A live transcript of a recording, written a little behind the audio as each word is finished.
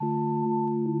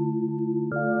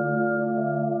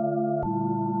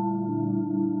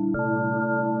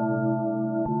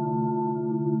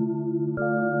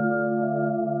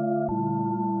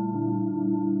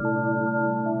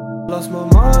Lost my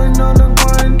mind on the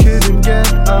grind, couldn't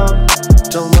get up.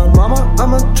 Told my mama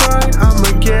I'ma try,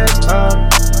 I'ma get up.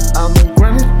 I'ma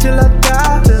grind it till I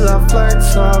die, till I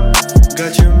flex up.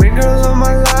 Got your main girl on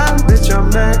my line, bitch, I'm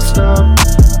next up.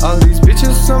 All these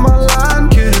bitches on my line,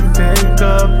 couldn't pick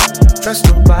up. Trust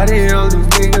nobody, all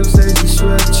these niggas, they just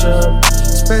switch up.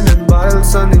 Spending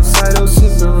bottles on these idols,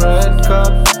 sipping red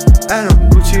cup. And I'm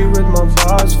Gucci with my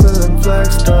bars, feeling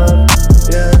flexed up,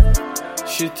 yeah.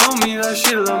 She told me that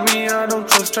she loved me, I don't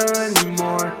trust her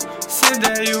anymore. Said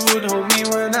that you would hold me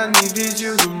when I needed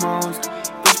you the most.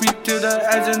 Pushed me to the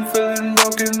edge and feeling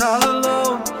broken all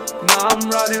alone. Now I'm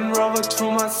riding Rover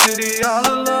through my city all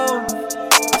alone.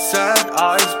 Sad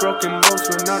eyes, broken bones,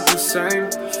 we're not the same.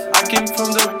 I came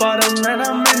from the bottom and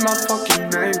I made my fucking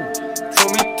name. Throw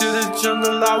me to the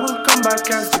jungle, I will come back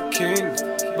as the king.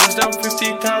 Bust down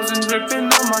 50,000,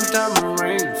 dripping on my diamond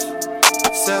rings.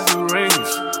 7 rings,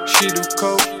 she do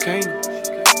cocaine.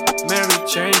 Mary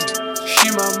Jane, she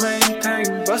my main thing.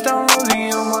 Bust down rollie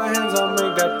on my hands, I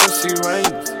make that pussy rain.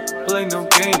 Play no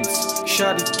games,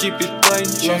 Xiety keep it plain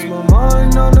Jane. Lost my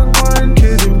mind on the grind,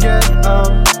 couldn't get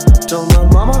up. Told my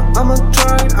mama I'ma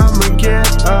try, I'ma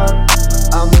get up.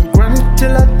 I'ma grind it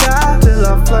till I die, till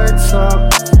I flex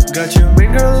up. Got your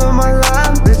main girl on my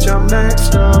line, bitch, I'm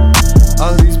next up.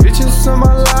 All these bitches on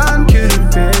my line,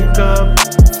 couldn't pick up.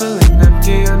 Feeling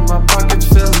empty and my pockets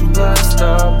feeling blessed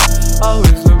up.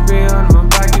 Always look behind my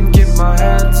back and keep my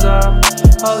heads up.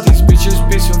 All these bitches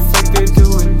be so fake, they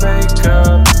doing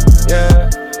makeup, yeah.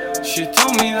 She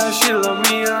told me that she loved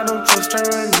me, I don't trust her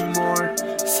anymore.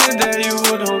 Said that you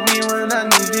would hold me when I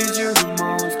needed you the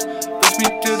most. Pushed me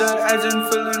to the edge and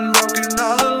feeling broken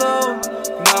all alone.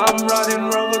 Now I'm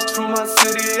riding Rover through my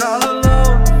city all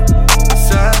alone.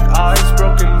 Sad eyes,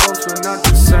 broken bones, we're not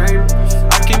the same.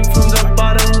 I came from the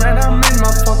bottom and I made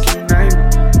my fucking name.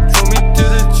 Throw me to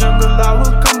the jungle, I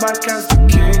will come back as the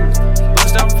king.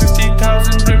 Bust down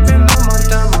 50,000, dripping on my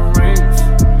diamond rings.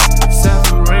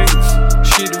 7 rings,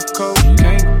 she do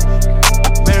cocaine.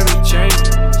 Mary Jane,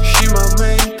 she my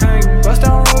main thing. Bust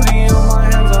down rollie on my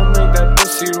hands, I make that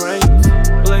pussy rain.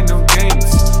 Play no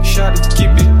games, Xiety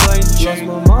keep it plain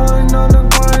Jane. Lost my mind on the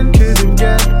grind, couldn't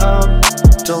get up.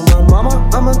 Told my mama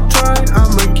I'ma try,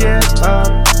 I'ma get up.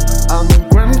 I'ma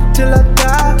grind it till I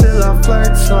die, till I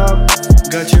flex up.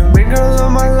 Got your main girl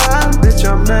on my line, bitch,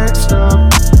 I'm next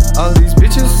up. All these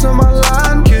bitches on my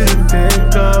line, couldn't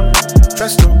pick up.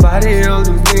 Trust nobody, all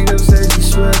these niggas, they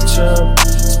just switch up.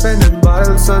 Spending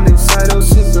bottles on these idols,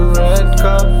 sipping red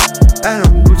cup. And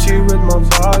I'm Gucci with my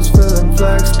bars, feeling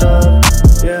flexed up,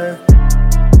 yeah.